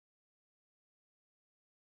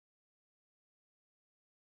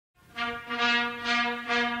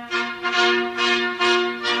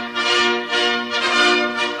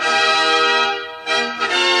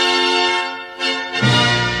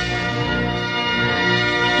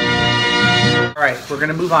All right, we're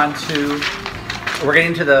gonna move on to, we're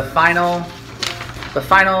getting to the final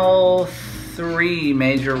three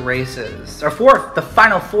major races, or the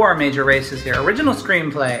final four major races here. Original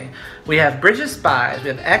screenplay, we have Bridge of Spies, we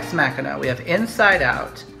have Ex Machina, we have Inside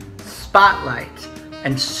Out, Spotlight,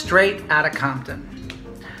 and Straight Outta Compton.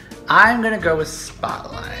 I'm gonna go with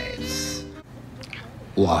Spotlight.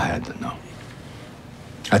 Law had to know.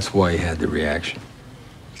 That's why he had the reaction.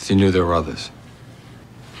 Because he knew there were others.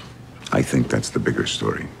 I think that's the bigger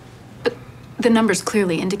story. But the numbers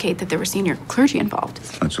clearly indicate that there were senior clergy involved.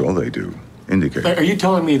 That's all they do. Indicate. Are you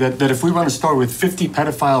telling me that if we run a store with 50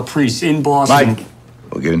 pedophile priests in Boston... Mike,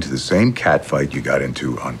 we'll get into the same catfight you got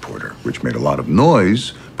into on Porter, which made a lot of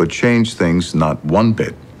noise, but changed things not one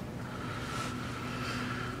bit.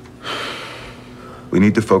 We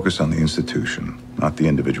need to focus on the institution, not the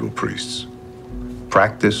individual priests.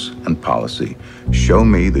 Practice and policy. Show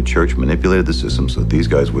me the church manipulated the system so that these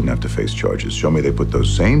guys wouldn't have to face charges. Show me they put those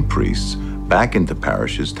same priests back into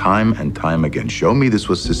parishes time and time again. Show me this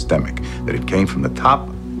was systemic, that it came from the top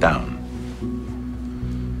down.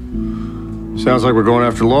 Sounds like we're going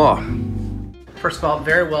after law. First of all,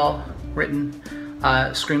 very well written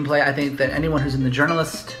screenplay. I think that anyone who's in the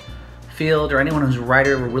journalist field or anyone who's a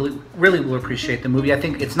writer really will appreciate the movie. I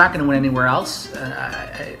think it's not going to win anywhere else.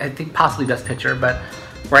 I think possibly Best Picture, but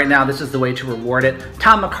right now this is the way to reward it.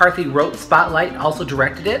 Tom McCarthy wrote Spotlight, also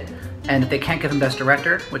directed it, and if they can't give him Best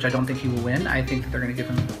Director, which I don't think he will win, I think that they're going to give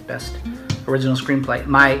him Best Original Screenplay.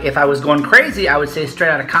 If I was going crazy, I would say Straight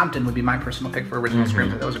Outta Compton would be my personal pick for Original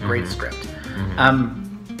Screenplay. That was a great script. And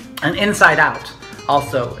Inside Out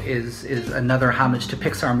also is another homage to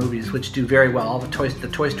Pixar movies, which do very well. All the Toy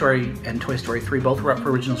Story and Toy Story 3 both were up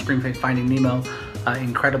for Original Screenplay. Finding Nemo,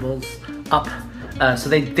 Incredibles, Up. So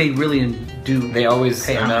they really do. They always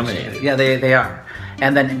are nominated. Yeah, they are.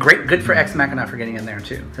 And then good for Ex Machina for getting in there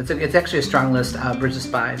too. It's actually a strong list. Bridge of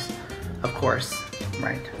Spies, of course,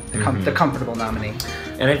 right? The comfortable nominee.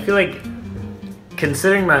 And I feel like,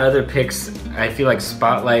 considering my other picks, I feel like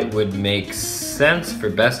Spotlight would make sense for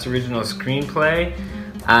Best Original Screenplay.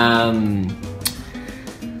 I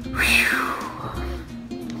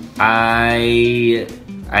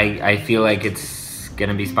feel like it's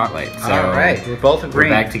gonna be Spotlight. So all right, we're both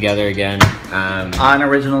agreeing. We're back together again. On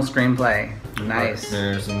Original Screenplay. Nice.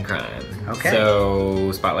 Partners in crime. Okay.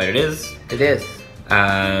 So Spotlight it is. It is.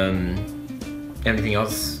 Anything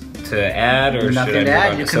else to add, or nothing should I to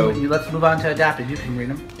add? move on? Let's move on to adapted. You can read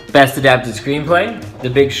them. Best Adapted Screenplay: The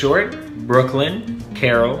Big Short, Brooklyn,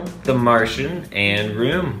 Carol, The Martian, and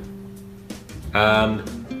Room.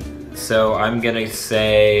 So I'm gonna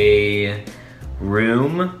say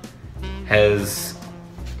Room has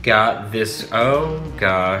got this. Oh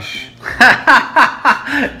gosh.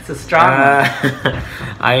 It's a strong one.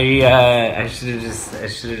 I should have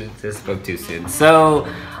just spoke too soon. So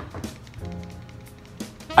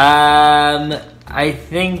I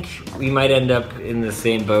think we might end up in the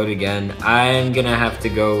same boat again. I'm gonna have to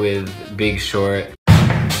go with Big Short.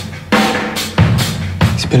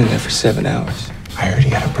 He's been in there for 7 hours. I heard he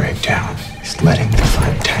had a breakdown. He's letting the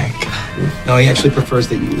flood tank. No, he actually prefers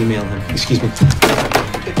that you email him. Excuse me.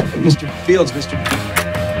 Mr. Fields, Mr.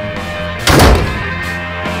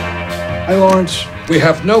 Hi, Lawrence. We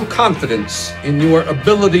have no confidence in your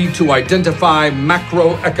ability to identify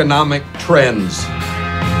macroeconomic trends.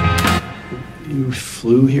 You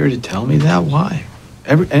flew here to tell me that? Why?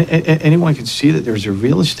 Anyone can see that there's a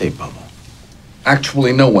real estate bubble.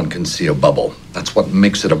 Actually, no one can see a bubble. That's what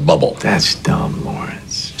makes it a bubble. That's dumb,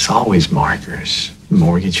 Lawrence. It's always markers.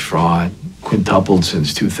 Mortgage fraud, quintupled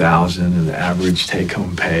since 2000, and the average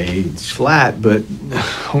take-home pay is flat, but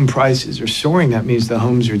home prices are soaring. That means the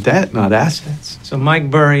homes are debt, not assets. So Mike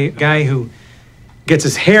Burry, a guy who gets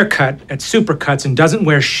his hair cut at Supercuts and doesn't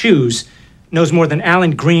wear shoes, knows more than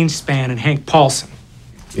Alan Greenspan and Hank Paulson.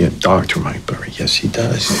 Yeah, Dr. Mike Burry. Yes, he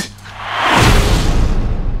does.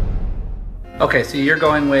 Okay, so you're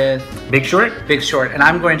going with Big Short? Big Short, and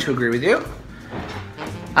I'm going to agree with you.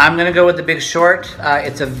 I'm going to go with The Big Short.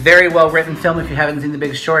 It's a very well-written film. If you haven't seen The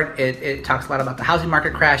Big Short, it talks a lot about the housing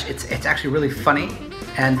market crash. It's actually really funny,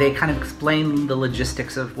 and they kind of explain the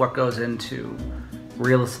logistics of what goes into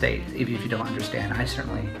real estate, even if you don't understand. I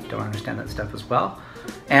certainly don't understand that stuff as well.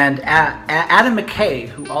 And Adam McKay,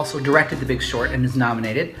 who also directed The Big Short and is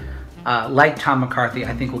nominated, like Tom McCarthy,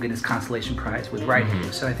 I think will get his consolation prize with writing.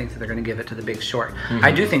 So I think that they're going to give it to The Big Short.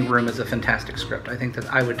 I do think Room is a fantastic script. I think that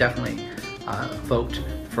I would definitely vote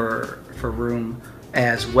for Room,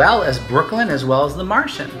 as well as Brooklyn, as well as The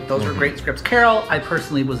Martian. Those are great scripts. Carol, I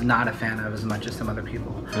personally was not a fan of as much as some other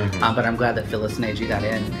people, but I'm glad that Phyllis Nagy got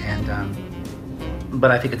in, and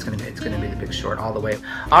but I think it's gonna be The Big Short all the way.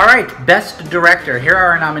 All right, Best Director. Here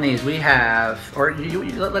are our nominees. We have,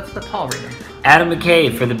 let's let Paul read them. Adam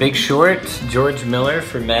McKay for The Big Short, George Miller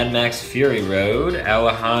for Mad Max Fury Road,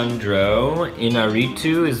 Alejandro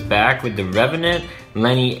Inarritu is back with The Revenant,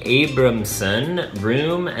 Lenny Abramson,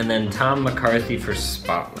 Room, and then Tom McCarthy for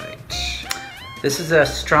Spotlight. This is a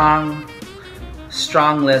strong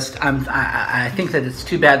list. I think that it's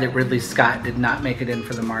too bad that Ridley Scott did not make it in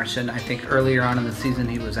for The Martian. I think earlier on in the season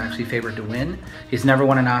he was actually favored to win. He's never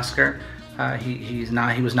won an Oscar. He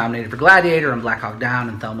was nominated for Gladiator and Black Hawk Down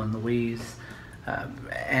and Thelma and Louise.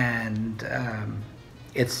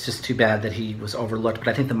 It's just too bad that he was overlooked, but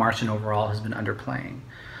I think The Martian overall has been underplaying.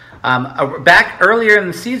 Back earlier in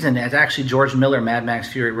the season, as actually George Miller, Mad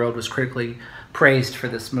Max Fury Road, was critically praised for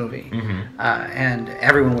this movie. And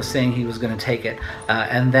everyone was saying he was going to take it.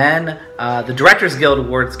 And then the Directors Guild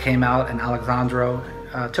Awards came out, and Alejandro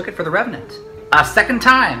took it for The Revenant. A second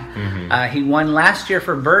time. He won last year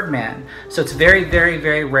for Birdman. So it's very, very,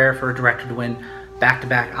 very rare for a director to win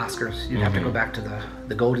back-to-back Oscars. You'd have to go back to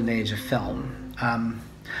the golden age of film.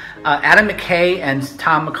 Adam McKay and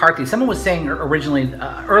Tom McCarthy. Someone was saying originally,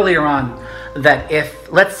 earlier on, that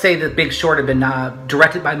if, let's say, The Big Short had been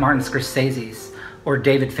directed by Martin Scorsese or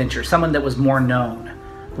David Fincher, someone that was more known,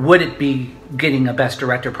 would it be getting a Best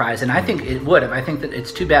Director prize? And I think it would have. I think that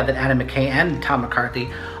it's too bad that Adam McKay and Tom McCarthy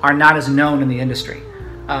are not as known in the industry.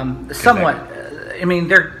 Somewhat. I mean,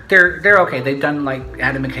 they're okay. They've done, like,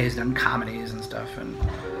 Adam McKay's done comedies and stuff,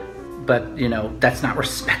 but you know, that's not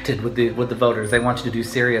respected with the voters. They want you to do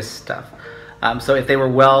serious stuff. So if they were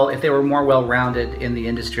more well-rounded in the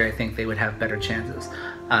industry, I think they would have better chances.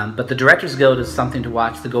 But the Directors Guild is something to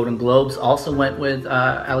watch. The Golden Globes also went with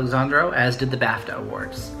Alejandro, as did the BAFTA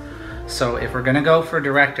Awards. So if we're gonna go for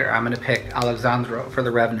director, I'm gonna pick Alejandro for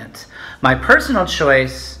The Revenant. My personal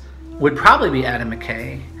choice would probably be Adam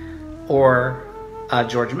McKay or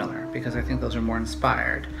George Miller, because I think those are more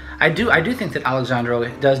inspired. I do think that Alejandro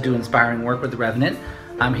does do inspiring work with The Revenant.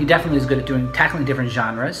 He definitely is good at tackling different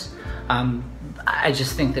genres. I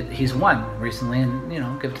just think that he's won recently, and, you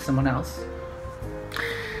know, give it to someone else.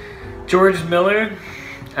 George Miller,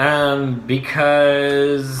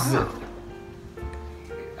 because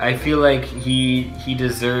I feel like he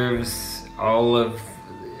deserves all of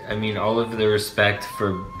the respect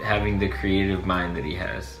for having the creative mind that he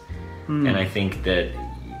has. And I think that,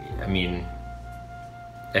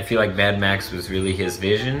 I feel like Mad Max was really his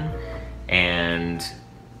vision, and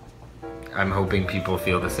I'm hoping people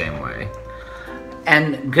feel the same way.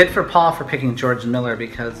 And good for Paul for picking George Miller,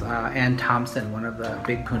 because Ann Thompson, one of the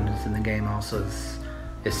big pundits in the game, also is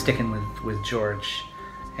sticking with George.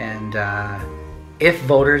 And if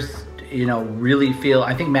voters, you know, really feel,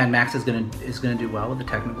 I think Mad Max is gonna do well with the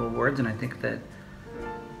technical awards, and I think that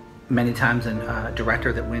many times a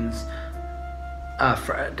director that wins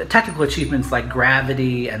for technical achievements like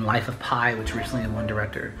Gravity and Life of Pi, which recently won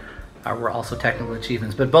director, were also technical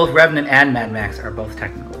achievements. But both Revenant and Mad Max are both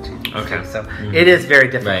technical achievements. Okay. So it is very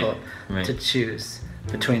difficult to choose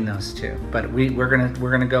between those two. But we're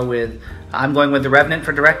gonna go with, I'm going with The Revenant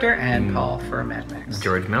for director and Paul for Mad Max.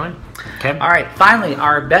 George Miller. Okay. All right. Finally,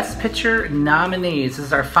 our Best Picture nominees. This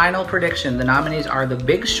is our final prediction. The nominees are The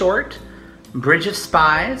Big Short, Bridge of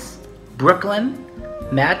Spies, Brooklyn,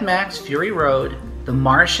 Mad Max Fury Road, The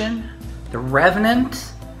Martian, The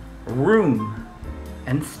Revenant, Room,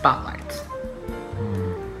 and Spotlight.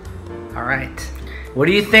 All right. What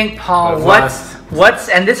do you think, Paul? What's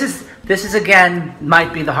and this is again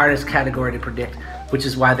might be the hardest category to predict, which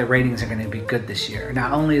is why the ratings are going to be good this year.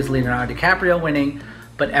 Not only is Leonardo DiCaprio winning,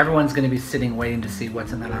 but everyone's going to be sitting waiting to see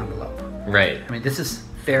what's in that envelope. Right. I mean, this is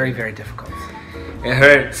very, very difficult. It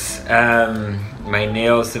hurts. My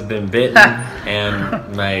nails have been bitten,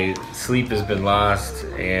 and my sleep has been lost,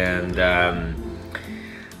 and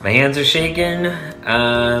my hands are shaking.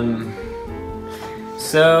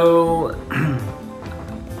 So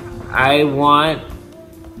I want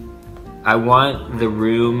The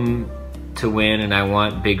Room to win, and I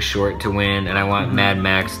want Big Short to win, and I want Mad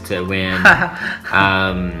Max to win.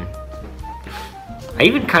 I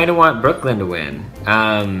even kind of want Brooklyn to win.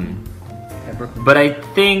 But I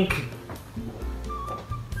think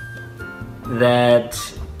that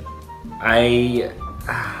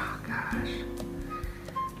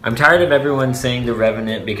I'm tired of everyone saying The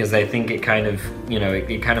Revenant, because I think it kind of,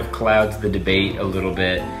 it kind of clouds the debate a little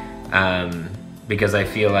bit, because I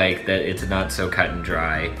feel like that it's not so cut and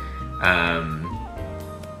dry.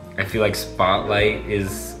 I feel like Spotlight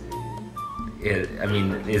is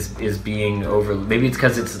being over. Maybe it's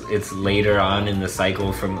because it's later on in the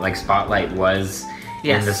cycle from, like, Spotlight was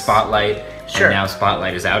in the spotlight Sure. And now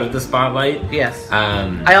Spotlight is out of the spotlight. Yes.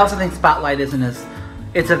 I also think Spotlight isn't as...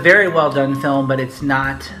 It's a very well done film, but it's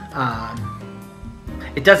not...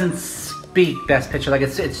 it doesn't speak Best Picture. Like,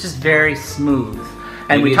 it's just very smooth.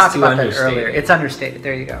 And Maybe we talked about that understated. earlier. It's understated.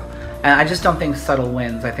 There you go. And I just don't think Subtle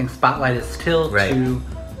wins. I think Spotlight is still too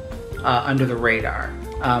under the radar.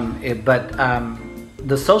 But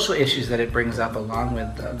the social issues that it brings up, along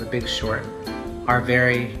with The Big Short, are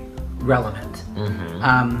very relevant.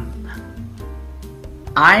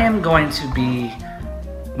 I am going to be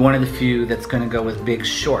one of the few that's going to go with Big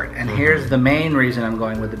Short. And here's the main reason I'm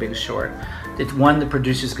going with The Big Short. It's one, the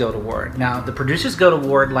Producers Guild Award. Now, the Producers Guild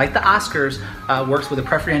Award, like the Oscars, works with a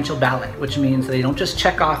preferential ballot, which means they don't just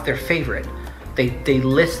check off their favorite. They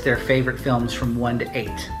list their favorite films from 1 to 8.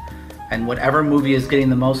 And whatever movie is getting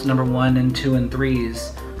the most number 1 and 2 and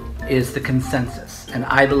 3s is the consensus. And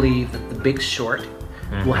I believe that The Big Short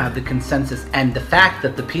will have the consensus. And the fact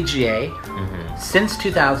that the PGA, since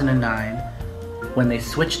 2009, when they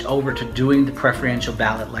switched over to doing the preferential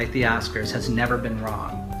ballot like the Oscars, has never been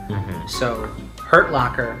wrong. So Hurt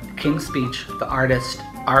Locker, King's Speech, The Artist,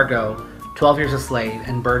 Argo, 12 Years a Slave,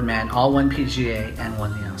 and Birdman all won PGA and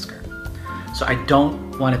won the Oscar. So I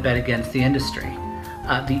don't want to bet against the industry.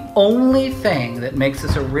 The only thing that makes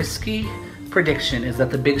this a risky prediction is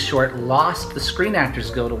that The Big Short lost the Screen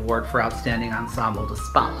Actors Guild Award for Outstanding Ensemble to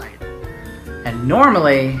Spotlight. And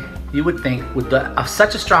normally, you would think with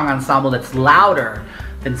such a strong ensemble that's louder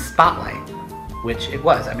than Spotlight, which it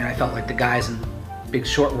was. I mean, I felt like the guys in Big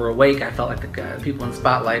Short were awake. I felt like the people in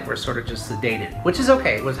Spotlight were sort of just sedated, which is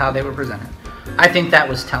okay. It was how they were presented. I think that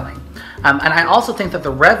was telling. And I also think that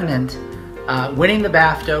The Revenant, winning the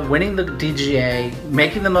BAFTA, winning the DGA,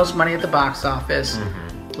 making the most money at the box office,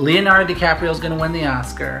 Leonardo DiCaprio is going to win the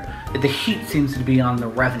Oscar. The heat seems to be on The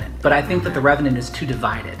Revenant, but I think that The Revenant is too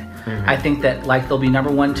divided. I think that there'll be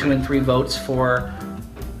number 1, 2, and 3 votes for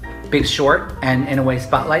Big Short and in a way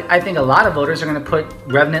Spotlight. I think a lot of voters are going to put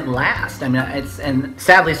Revenant last. I mean, and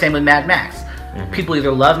sadly, same with Mad Max. People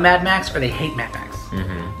either love Mad Max or they hate Mad Max.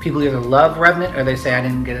 People either love Revenant or they say, I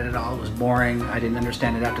didn't get it at all. It was boring. I didn't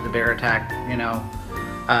understand it after the bear attack.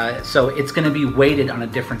 So it's going to be weighted on a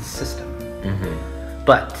different system.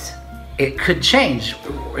 But it could change.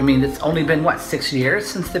 I mean, it's only been, 6 years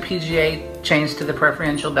since the PGA changed to the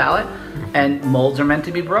preferential ballot, and molds are meant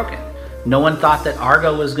to be broken. No one thought that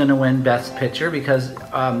Argo was going to win Best Picture because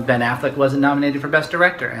Ben Affleck wasn't nominated for Best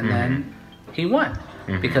Director, and then he won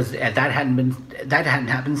because that hadn't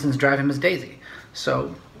happened since Driving Miss Daisy.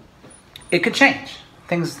 So it could change.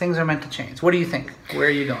 Things are meant to change. What do you think? Where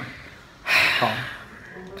are you going, Paul?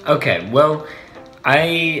 Okay, well,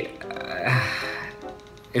 I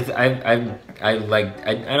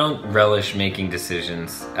don't relish making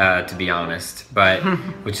decisions, to be honest, but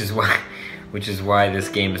which is why this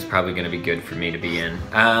game is probably going to be good for me to be in.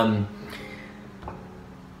 I'm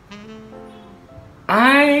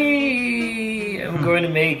going to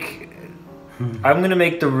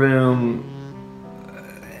make The Room.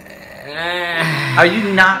 Are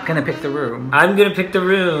you not going to pick The Room? I'm going to pick The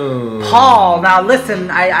Room. Paul, now listen,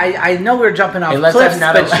 I know we're jumping off cliffs,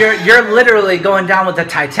 but you're literally going down with the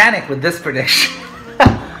Titanic with this prediction.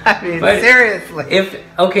 I mean, seriously.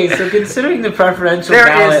 So considering the preferential there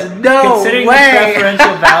ballot, is no considering way. the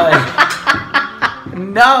preferential ballot,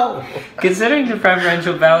 no. Considering the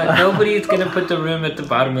preferential ballot, nobody's gonna put The Room at the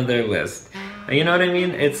bottom of their list. You know what I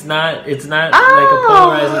mean? It's not like a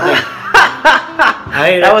polarizing thing.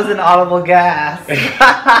 That was an audible gasp.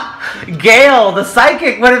 Gail, the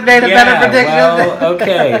psychic, would have made a better prediction. Well,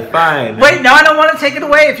 okay, fine. Wait, no, I don't want to take it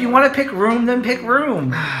away. If you want to pick Room, then pick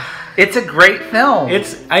Room. It's a great film.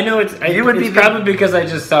 Probably because I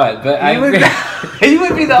just saw it, but you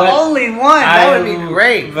would be the only one. That would be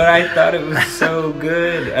great. But I thought it was so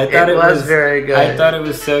good. I thought it was very good. I thought it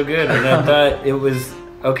was so good, and I thought it was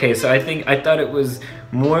okay. So I thought it was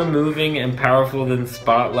more moving and powerful than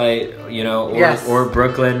Spotlight, or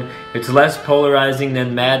Brooklyn. It's less polarizing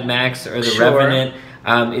than Mad Max or The Revenant.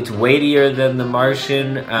 It's weightier than The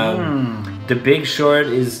Martian. The Big Short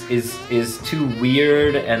is too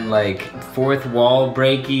weird and like fourth wall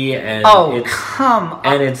breaky, and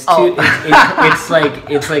it's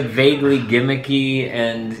like vaguely gimmicky,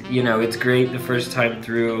 and it's great the first time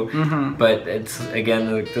through, but it's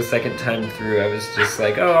again the second time through I was just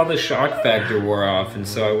like, all the shock factor wore off, and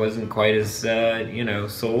so I wasn't quite as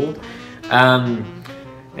sold.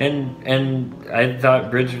 And I thought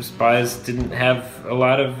Bridge of Spies didn't have a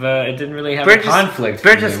lot of, it didn't really have a conflict.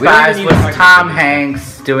 Bridge of Spies was Tom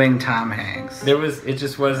Hanks doing Tom Hanks. It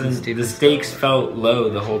just wasn't, the stakes felt low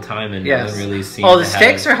the whole time and really seemed the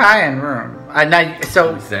stakes are high in Room.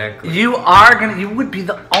 So Exactly. you would be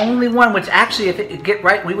the only one. Which actually, if it get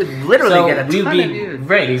right, we would literally get a ton of views.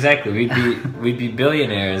 Right, exactly. We'd be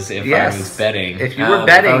billionaires if I was betting. If you were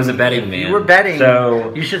betting, if I was a betting man. you were betting.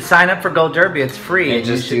 So you should sign up for Gold Derby. It's free, and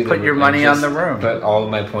you should put your money on the room. Put all of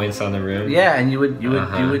my points on the room. Yeah, and you would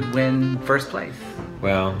win first place.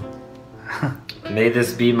 Well, may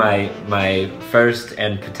this be my first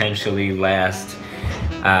and potentially last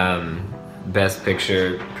Best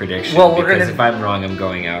Picture prediction. Well, because if I'm wrong, I'm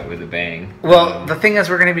going out with a bang. Well, the thing is,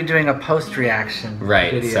 we're going to be doing a post-reaction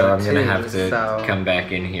right, so I'm going to have to so, come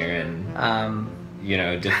back in here and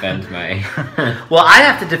defend my... Well, I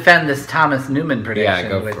have to defend this Thomas Newman prediction. Yeah,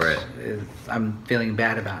 go for it. I'm feeling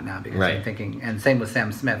bad about now because I'm thinking, and same with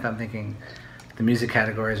Sam Smith, I'm thinking the music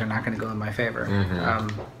categories are not going to go in my favor.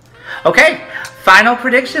 Okay, final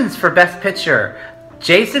predictions for Best Picture.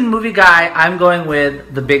 Jason, Movie Guy, I'm going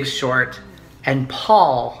with The Big Short, and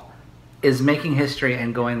Paul is making history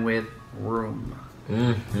and going with Room.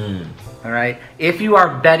 All right? If you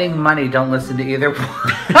are betting money, don't listen to either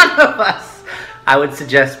one of us. I would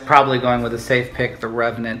suggest probably going with a safe pick, The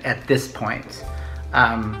Revenant, at this point.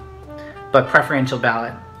 But preferential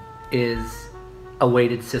ballot is a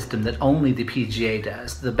weighted system that only the PGA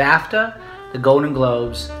does. The BAFTA, the Golden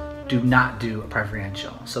Globes, do not do a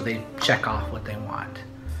preferential, so they check off what they want.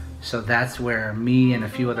 So that's where me and a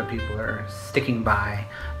few other people are sticking by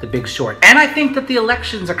The Big Short. And I think that the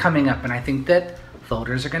elections are coming up, and I think that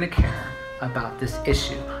voters are going to care about this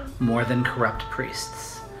issue more than corrupt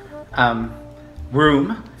priests.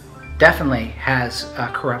 Room definitely has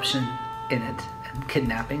corruption in it, and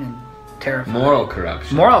kidnapping and terrifying. Moral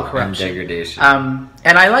corruption. And degradation.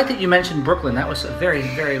 And I like that you mentioned Brooklyn. That was a very,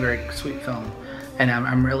 very, very sweet film. And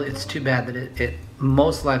I'm really, it's too bad that it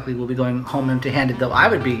most likely will be going home empty-handed, though I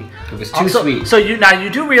would be. It was too sweet. So you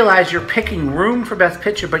do realize you're picking Room for Best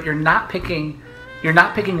Picture, but you're not picking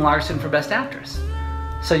Larson for Best Actress.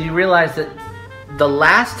 So you realize that the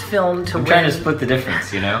last film to win. I'm trying to split the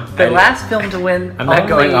difference, you know? The last film to win. I'm not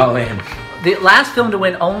going all in. The last film to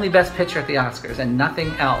win only Best Picture at the Oscars and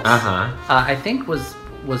nothing else. I think was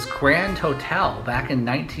Grand Hotel back in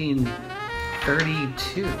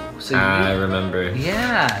 1932. So I remember.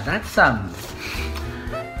 Yeah, that's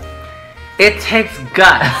it takes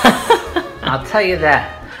guts. I'll tell you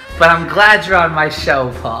that. But I'm glad you're on my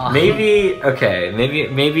show, Paul. Maybe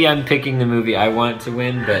I'm picking the movie I want to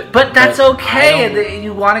win, but that's okay.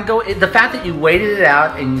 You want to go. The fact that you waited it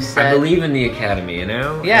out and you said, I believe in the Academy, you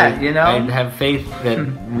know. Yeah, I have faith that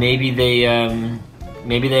maybe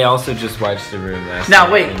they also just watched The Room last night.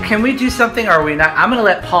 Now wait, can we do something? Or are we not? I'm going to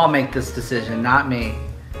let Paul make this decision, not me.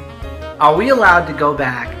 Are we allowed to go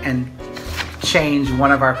back and change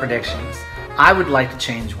one of our predictions? I would like to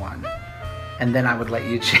change one. And then I would let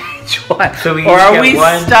you change one. So we or are we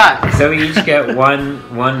stuck? So we each get one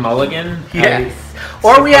mulligan? Yes.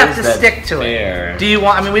 Or we have to stick to it. Do you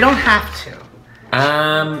want? I mean, we don't have to.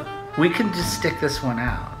 We can just stick this one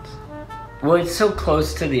out. Well, it's so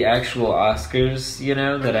close to the actual Oscars, you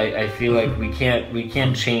know, that I feel like we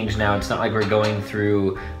can't change now. It's not like we're going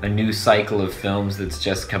through a new cycle of films that's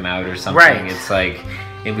just come out or something. Right. It's like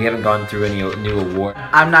we haven't gone through any new award.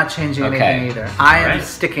 I'm not changing anything either. I am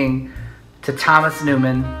sticking to Thomas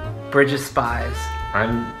Newman, Bridge of Spies.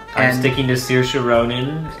 I'm sticking to Saoirse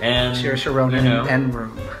Ronan and and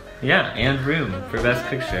Room. Yeah, and Room for Best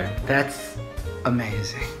Picture. That's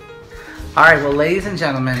amazing. All right, well, ladies and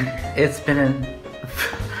gentlemen, it's been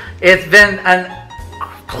a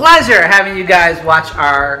pleasure having you guys watch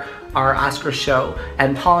our Oscar show,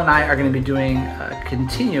 and Paul and I are going to be doing a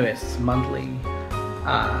continuous monthly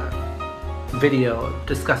video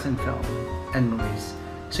discussing film and movies.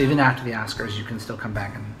 So even after the Oscars, you can still come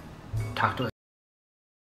back and talk to us